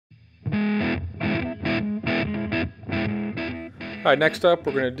Alright, next up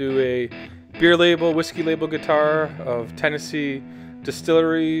we're going to do a beer label, whiskey label guitar of Tennessee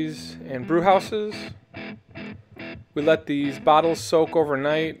Distilleries and Brew-houses. We let these bottles soak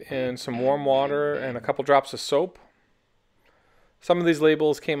overnight in some warm water and a couple drops of soap. Some of these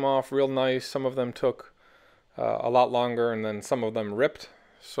labels came off real nice, some of them took a lot longer, and then some of them ripped.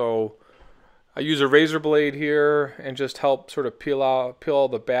 So I use a razor blade here and just help sort of peel all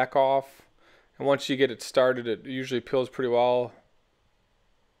the back off. And once you get it started, it usually peels pretty well.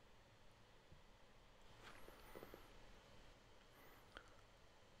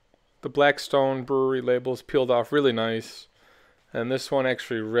 The Blackstone Brewery labels peeled off really nice. And this one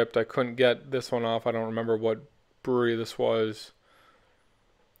actually ripped. I couldn't get this one off. I don't remember what brewery this was.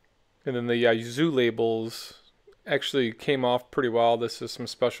 And then the Yazoo labels actually came off pretty well. This is some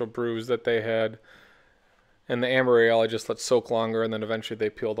special brews that they had. And the amber ale I just let soak longer, and then eventually they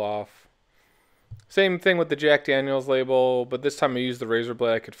peeled off. Same thing with the Jack Daniels label, but this time I used the razor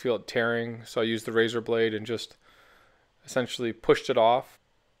blade. I could feel it tearing, so I used the razor blade and just essentially pushed it off.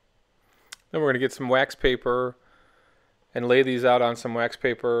 Then we're going to get some wax paper and lay these out on some wax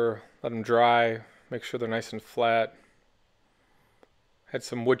paper, let them dry, make sure they're nice and flat. Had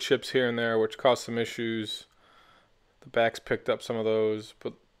some wood chips here and there which caused some issues. The backs picked up some of those,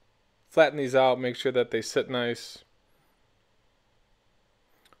 but flatten these out, make sure that they sit nice.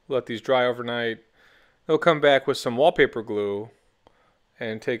 Let these dry overnight. They'll come back with some wallpaper glue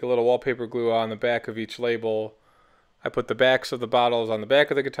and take a little wallpaper glue on the back of each label. I put the backs of the bottles on the back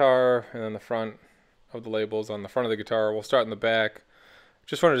of the guitar, and then the front of the labels on the front of the guitar. We'll start in the back.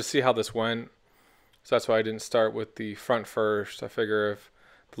 Just wanted to see how this went, so that's why I didn't start with the front first. I figure if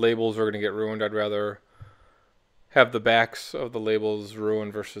the labels were going to get ruined, I'd rather have the backs of the labels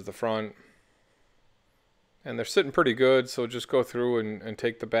ruined versus the front. And they're sitting pretty good, so just go through and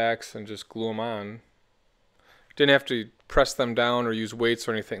take the backs and just glue them on. Didn't have to press them down or use weights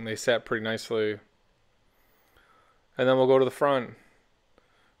or anything. They sat pretty nicely. And then we'll go to the front.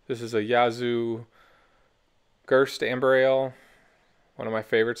 This is a Yazoo Gerst Amber Ale, one of my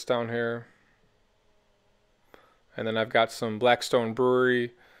favorites down here. And then I've got some Blackstone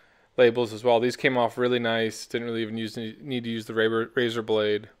Brewery labels as well. These came off really nice. Didn't really even need to use the razor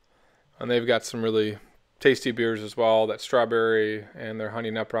blade. And they've got some really tasty beers as well. That strawberry and their honey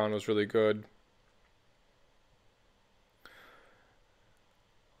nut brown was really good.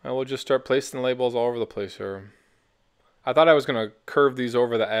 And we'll just start placing the labels all over the place here. I thought I was going to curve these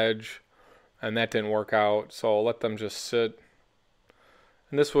over the edge, and that didn't work out, so I'll let them just sit.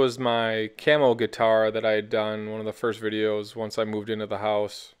 And this was my camo guitar that I had done, one of the first videos once I moved into the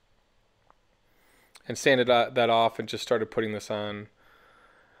house. And sanded that off and just started putting this on.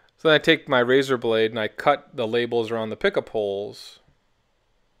 So then I take my razor blade and I cut the labels around the pickup holes.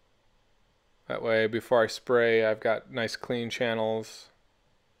 That way, before I spray, I've got nice clean channels.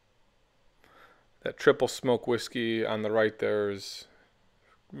 That triple smoke whiskey on the right there is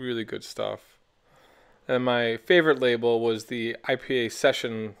really good stuff. And my favorite label was the IPA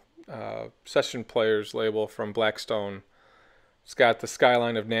Session Players label from Blackstone. It's got the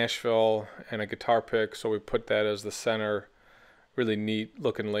skyline of Nashville and a guitar pick, so we put that as the center. Really neat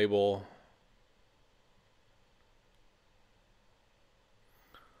looking label.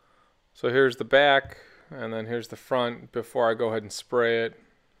 So here's the back, and then here's the front before I go ahead and spray it.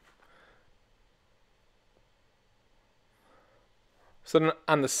 So then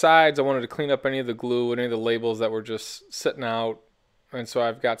on the sides, I wanted to clean up any of the glue and any of the labels that were just sitting out. And so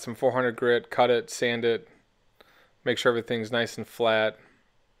I've got some 400 grit, cut it, sand it, make sure everything's nice and flat.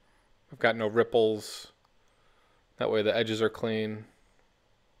 I've got no ripples. That way the edges are clean.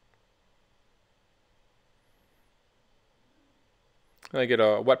 And I get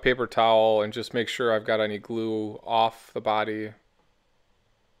a wet paper towel and just make sure I've got any glue off the body.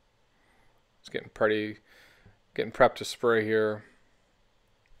 It's getting prepped to spray here.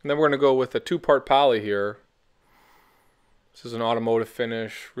 And then we're going to go with a 2-part poly here. This is an automotive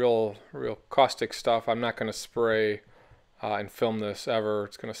finish, real caustic stuff. I'm not going to spray and film this ever.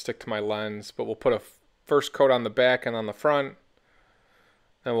 It's going to stick to my lens, but we'll put a first coat on the back and on the front.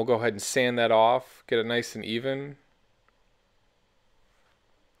 Then we'll go ahead and sand that off, get it nice and even.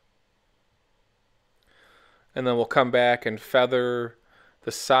 And then we'll come back and feather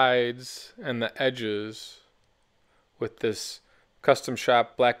the sides and the edges with this custom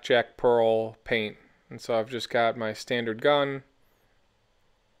shop Blackjack Pearl paint. And so I've just got my standard gun.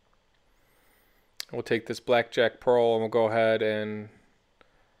 We'll take this Blackjack Pearl and we'll go ahead and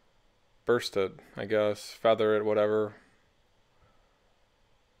burst it, I guess, feather it, whatever.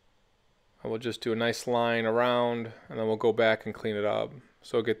 And we'll just do a nice line around, and then we'll go back and clean it up.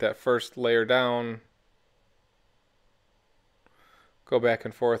 So get that first layer down, Go back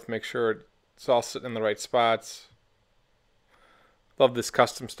and forth, make sure it's all sitting in the right spots. Love this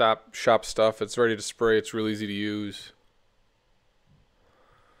custom shop stuff. It's ready to spray. It's real easy to use.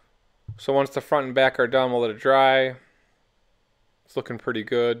 So once the front and back are done, we'll let it dry. It's looking pretty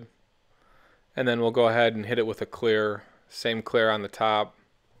good. And then we'll go ahead and hit it with a clear. Same clear on the top.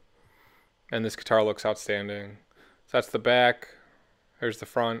 And this guitar looks outstanding. So that's the back. Here's the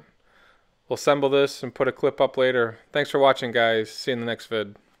front. We'll assemble this and put a clip up later. Thanks for watching, guys. See you in the next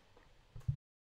vid.